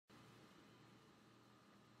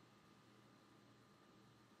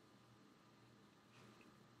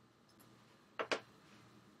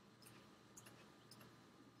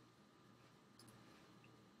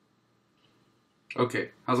Okay,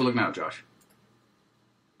 how's it look now, Josh?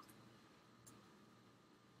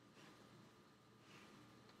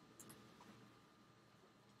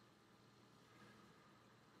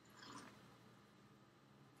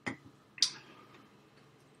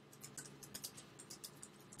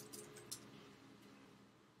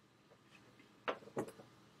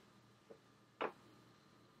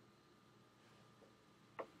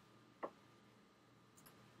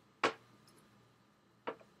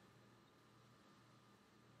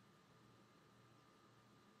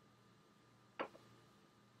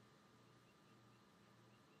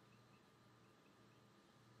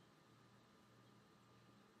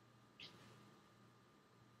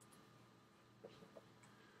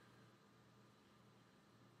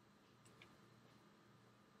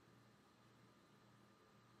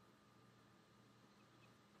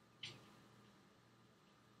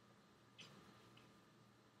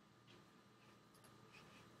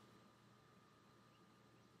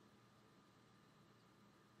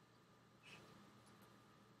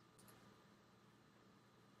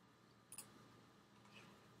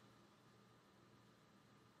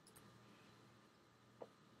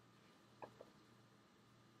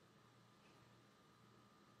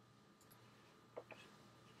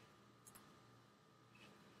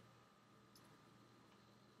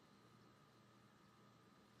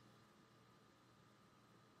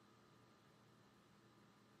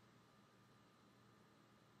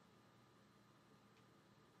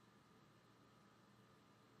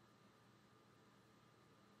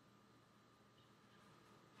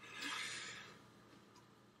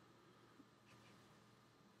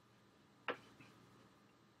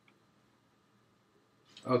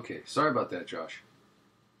 Okay, sorry about that, Josh.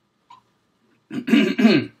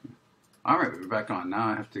 All right, we're back on. Now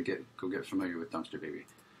I have to go get familiar with Dumpster Baby.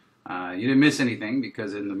 You didn't miss anything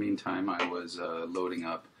because in the meantime I was loading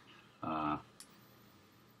up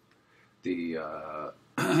the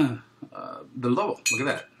the level. Look at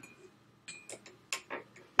that.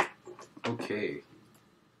 Okay.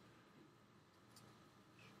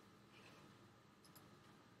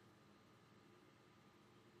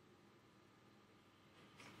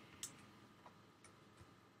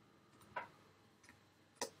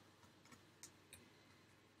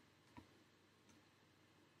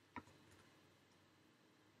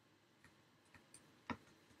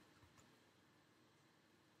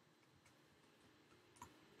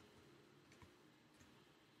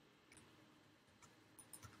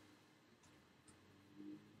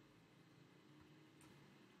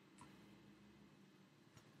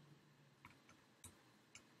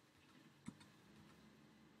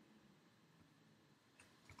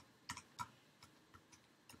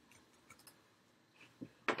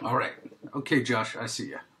 All right. Okay, Josh, I see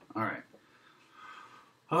you. All right.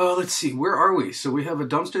 Let's see. Where are we? So we have a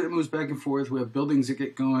dumpster that moves back and forth. We have buildings that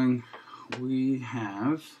get going. We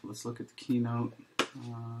have. Let's look at the keynote.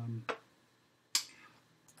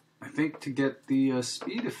 I think to get the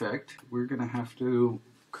speed effect, we're going to have to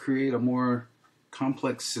create a more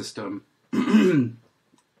complex system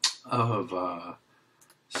of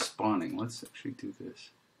spawning. Let's actually do this.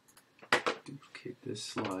 Duplicate this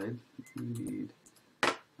slide. We need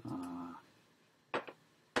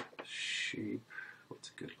shape. What's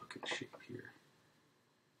a good looking shape here?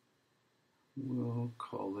 We'll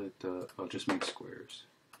call it, I'll just make squares.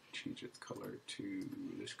 Change its color to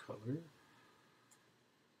this color.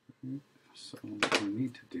 So what we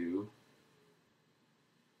need to do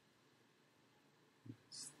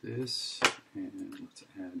is this, and let's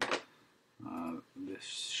add this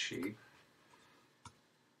shape.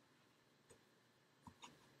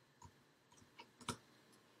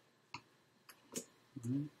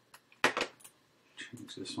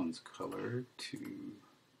 Change this one's color to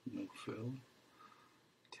no fill.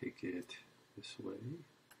 Take it this way.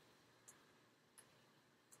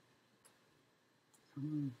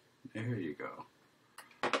 There you go.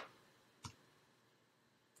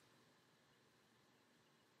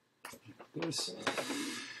 Like this.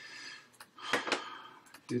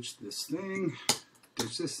 Ditch this thing.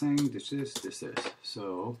 Ditch this thing. Ditch this. Ditch this.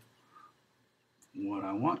 So what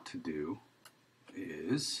I want to do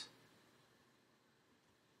is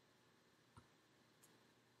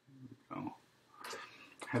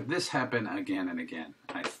have this happen again and again.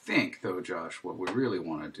 I think, though, Josh, what we really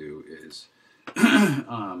want to do is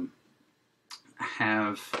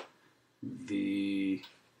have the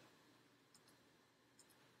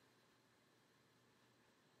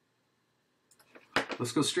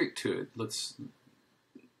let's go straight to it. Let's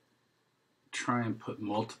try and put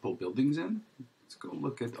multiple buildings in. Let's go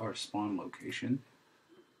look at our spawn location.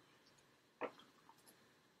 I'm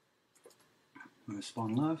going to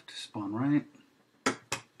spawn left, spawn right.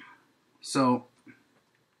 So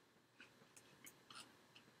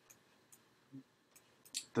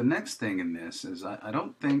the next thing in this is I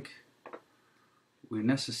don't think we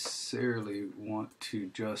necessarily want to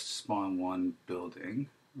just spawn one building,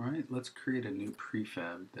 right? Let's create a new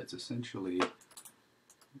prefab that's essentially,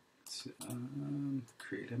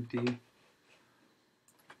 create empty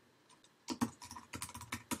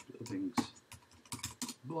buildings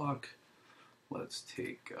block. Let's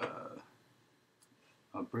take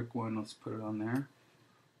a brick one, let's put it on there.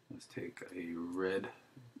 Let's take a red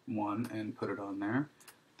one and put it on there.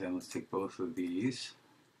 Then let's take both of these.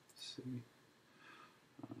 Let's see.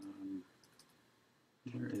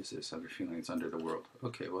 Where is this? I have a feeling it's under the world.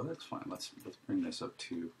 Okay, well that's fine. Let's bring this up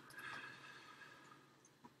to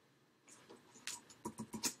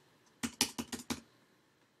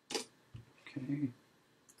okay.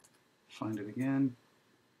 Find it again.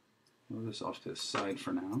 Move this off to the side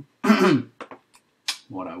for now.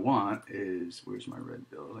 What I want is, where's my red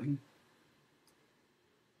building?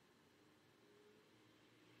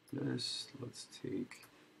 This, let's take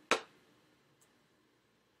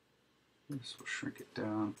this, we'll shrink it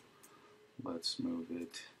down. Let's move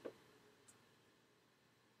it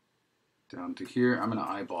down to here. I'm going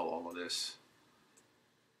to eyeball all of this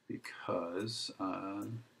because,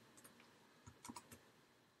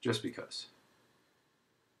 just because.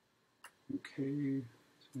 Okay,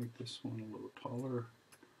 let's make this one a little taller.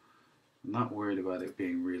 I'm not worried about it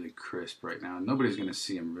being really crisp right now. Nobody's going to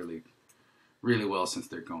see them really well since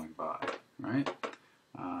they're going by, right?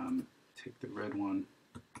 Take the red one,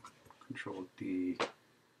 Control D.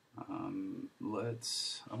 I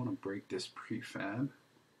want to break this prefab.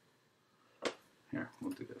 Here,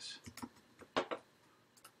 we'll do this.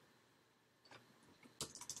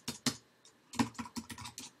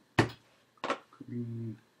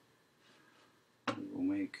 Green. We'll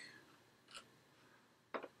make,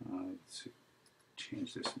 let's see,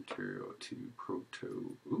 change this material to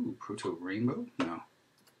Proto Rainbow? No,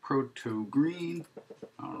 Proto Green.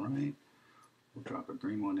 All right, we'll drop a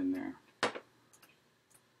green one in there.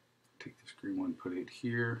 Take this green one, put it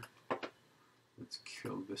here. Let's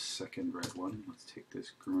kill this second red one. Let's take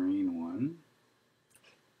this green one.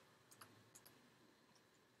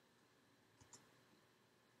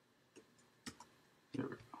 There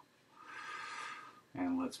we go.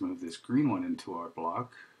 And let's move this green one into our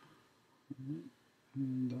block.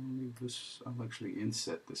 And I'll leave this, I'll actually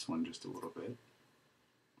inset this one just a little bit.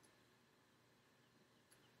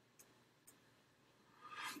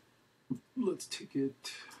 Let's take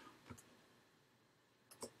it.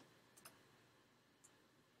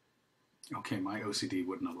 Okay, my OCD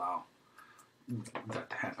wouldn't allow that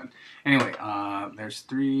to happen. Anyway, there's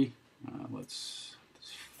three. There's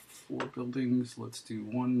 4 buildings. Let's do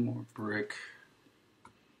one more brick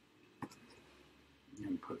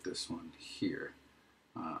and put this one here.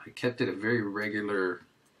 I kept it a very regular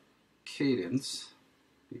cadence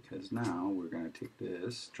because now we're going to take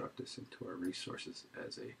this, drop this into our resources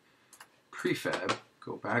as a prefab,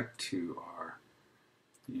 go back to our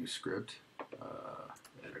uScript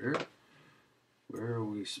editor. Where are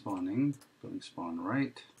we spawning? Building spawn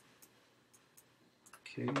right.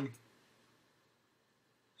 Okay.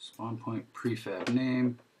 Spawn point prefab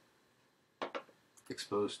name.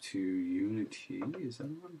 Exposed to Unity. Is that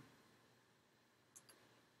one?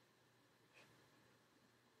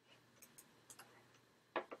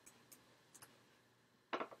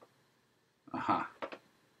 Aha.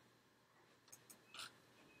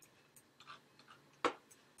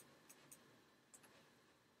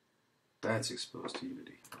 That's exposed to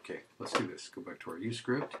Unity. Okay, let's do this. Go back to our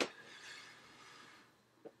uScript.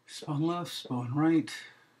 Spawn left, spawn right.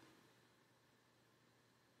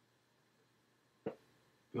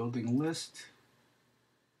 Building list.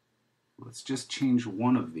 Let's just change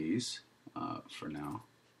one of these for now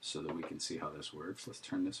so that we can see how this works. Let's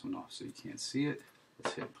turn this one off so you can't see it.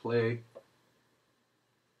 Let's hit play.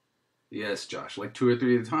 Yes, Josh, like 2 or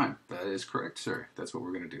 3 at a time. That is correct, sir. That's what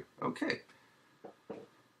we're going to do. Okay.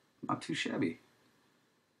 Not too shabby.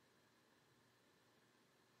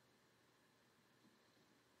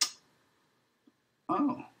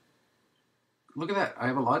 Oh. Look at that. I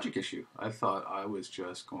have a logic issue. I thought I was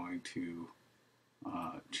just going to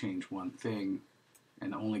change one thing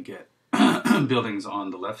and only get buildings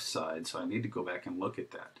on the left side, so I need to go back and look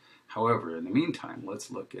at that. However, in the meantime,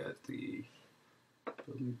 let's look at the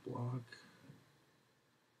building block.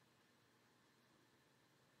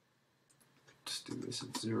 Just do this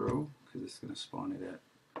at 0 because it's going to spawn it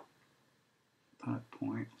at that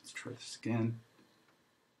point. Let's try this again.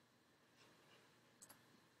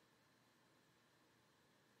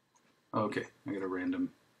 Okay, I got a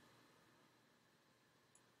random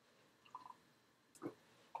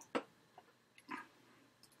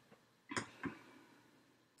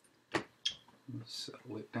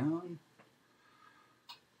Settle it down.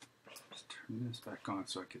 Just turn this back on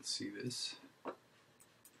so I can see this.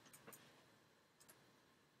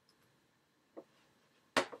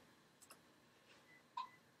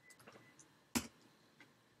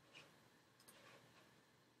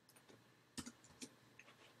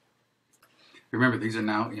 Remember, these are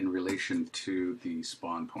now in relation to the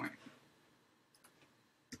spawn point,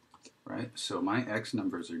 right? So my X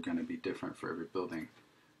numbers are going to be different for every building.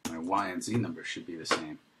 My Y and Z numbers should be the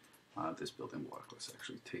same. This building block, let's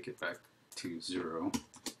actually take it back to 0.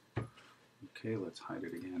 Okay, let's hide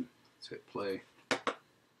it again. Let's hit play.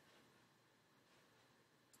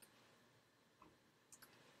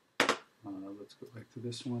 Let's go back to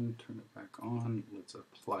this one, turn it back on. Let's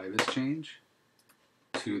apply this change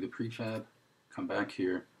to the prefab. Come back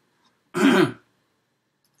here.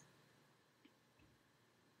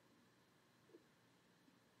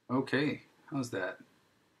 Okay, how's that?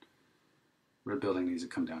 Red building needs to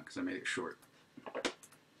come down because I made it short.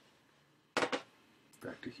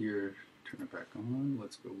 Back to here, turn it back on.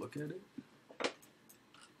 Let's go look at it.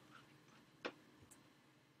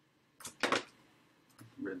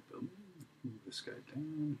 Red building, move this guy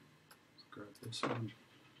down. Let's grab this one,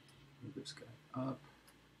 move this guy up.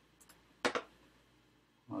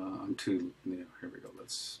 I'm too, here we go.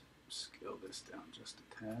 Let's scale this down just a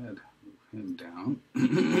tad. Move him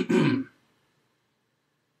down.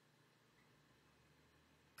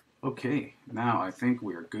 Okay, now I think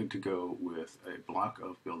we are good to go with a block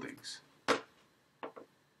of buildings.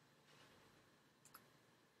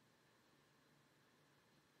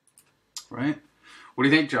 Right? What do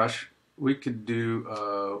you think, Josh? We could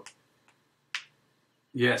do,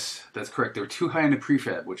 yes, that's correct. They were too high in the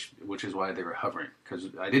prefab, which is why they were hovering. Because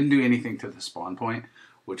I didn't do anything to the spawn point,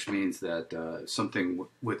 which means that something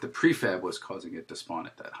with the prefab was causing it to spawn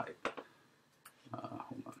at that height.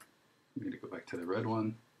 Hold on. I need to go back to the red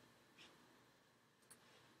one.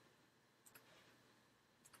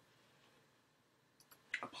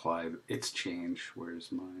 Apply its change.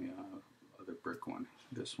 Where's my other brick one?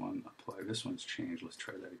 This one. Apply this one's change. Let's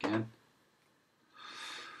try that again.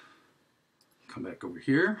 Come back over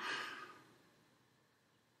here.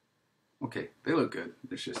 Okay, they look good.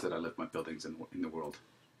 It's just that I left my buildings in the world.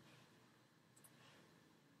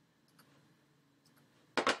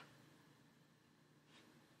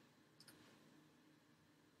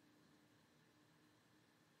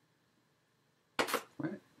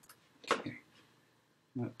 Right. Okay.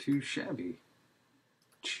 Not too shabby,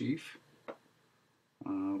 Chief.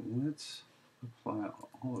 Let's apply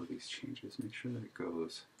all of these changes. Make sure that it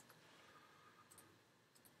goes.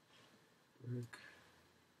 Brick.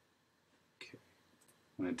 Okay.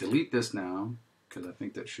 I'm going to delete this now because I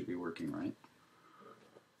think that should be working right.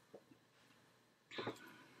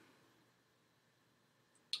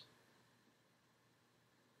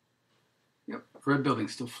 Yep, red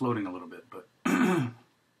building's still floating a little bit, but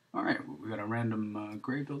all right, we got a random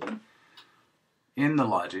gray building. In the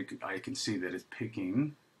logic, I can see that it's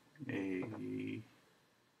picking a...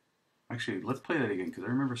 Actually, let's play that again because I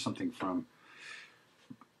remember something from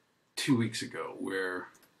 2 weeks ago where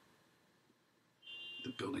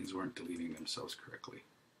the buildings weren't deleting themselves correctly,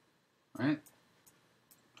 right?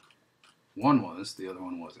 One was, the other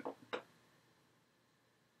one wasn't.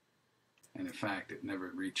 And in fact, it never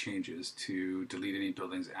rechanges to delete any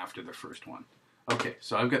buildings after the first one. Okay,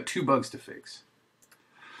 so I've got 2 bugs to fix.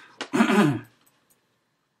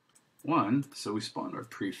 One, so we spawned our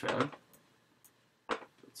prefab.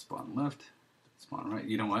 Spawn left, spawn right.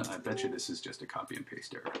 You know what? I bet you this is just a copy and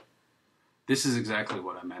paste error. This is exactly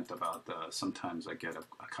what I meant about sometimes I get a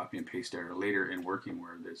copy and paste error later in working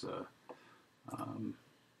where there's a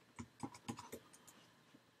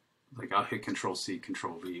like I'll hit Control C,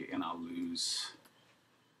 Control V, and I'll lose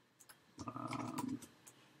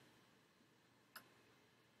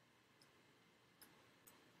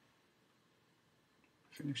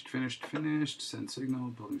finished, send signal,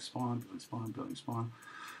 building spawn, building spawn, building spawn.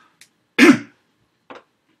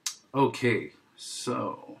 Okay,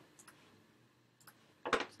 so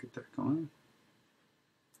let's get that going.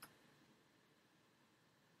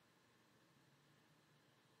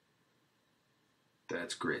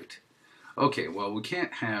 That's great. Okay, well, we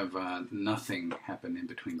can't have nothing happen in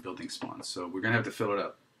between building spawns, so we're going to have to fill it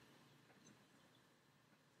up.